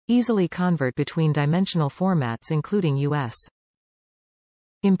Easily convert between dimensional formats including US.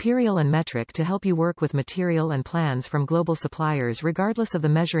 Imperial and metric to help you work with material and plans from global suppliers regardless of the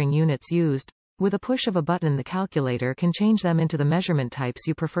measuring units used. With a push of a button the calculator can change them into the measurement types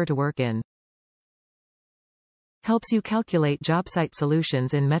you prefer to work in. Helps you calculate job site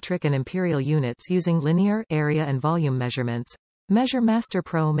solutions in metric and imperial units using linear, area and volume measurements. Measure Master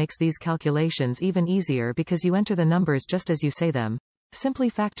Pro makes these calculations even easier because you enter the numbers just as you say them. Simply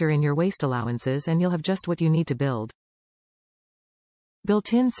factor in your waste allowances and you'll have just what you need to build.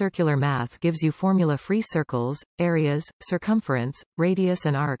 Built-in circular math gives you formula-free circles, areas, circumference, radius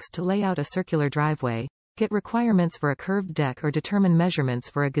and arcs to lay out a circular driveway, get requirements for a curved deck or determine measurements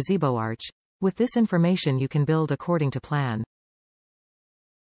for a gazebo arch. With this information you can build according to plan.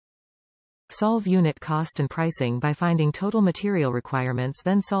 Solve unit cost and pricing by finding total material requirements,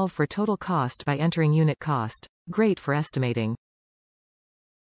 then solve for total cost by entering unit cost. Great for estimating.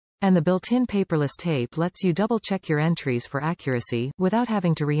 And the built-in paperless tape lets you double-check your entries for accuracy, without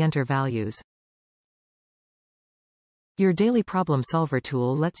having to re-enter values. Your daily problem solver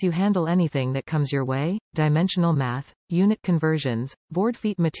tool lets you handle anything that comes your way, dimensional math, unit conversions, board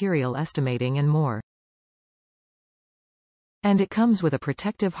feet material estimating and more. And it comes with a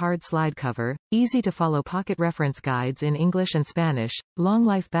protective hard slide cover, easy-to-follow pocket reference guides in English and Spanish,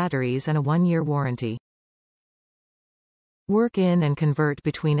 long-life batteries and a 1-year warranty. Work in and convert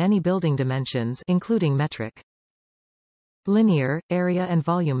between any building dimensions including metric, linear, area and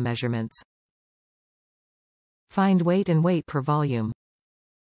volume measurements. Find weight and weight per volume.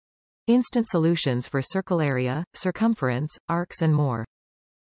 Instant solutions for circle area, circumference, arcs and more.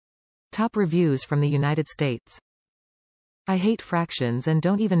 Top reviews from the United States. I hate fractions and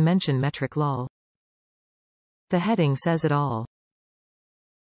don't even mention metric lol. The heading says it all.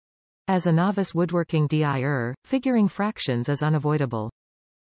 As a novice woodworking DIYer, figuring fractions is unavoidable.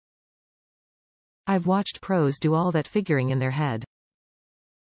 I've watched pros do all that figuring in their head.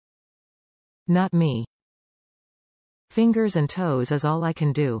 Not me. Fingers and toes is all I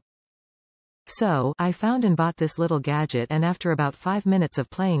can do. So, I found and bought this little gadget and after about 5 minutes of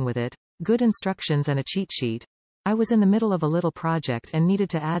playing with it, good instructions and a cheat sheet, I was in the middle of a little project and needed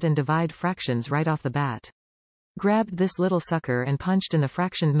to add and divide fractions right off the bat. Grabbed this little sucker and punched in the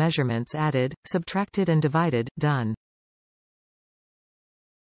fraction measurements, added, subtracted and divided, done.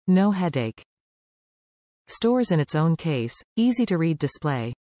 No headache. Stores in its own case, easy to read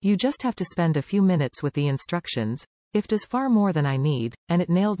display. You just have to spend a few minutes with the instructions. It does far more than I need, and it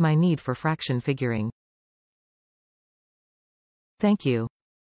nailed my need for fraction figuring. Thank you.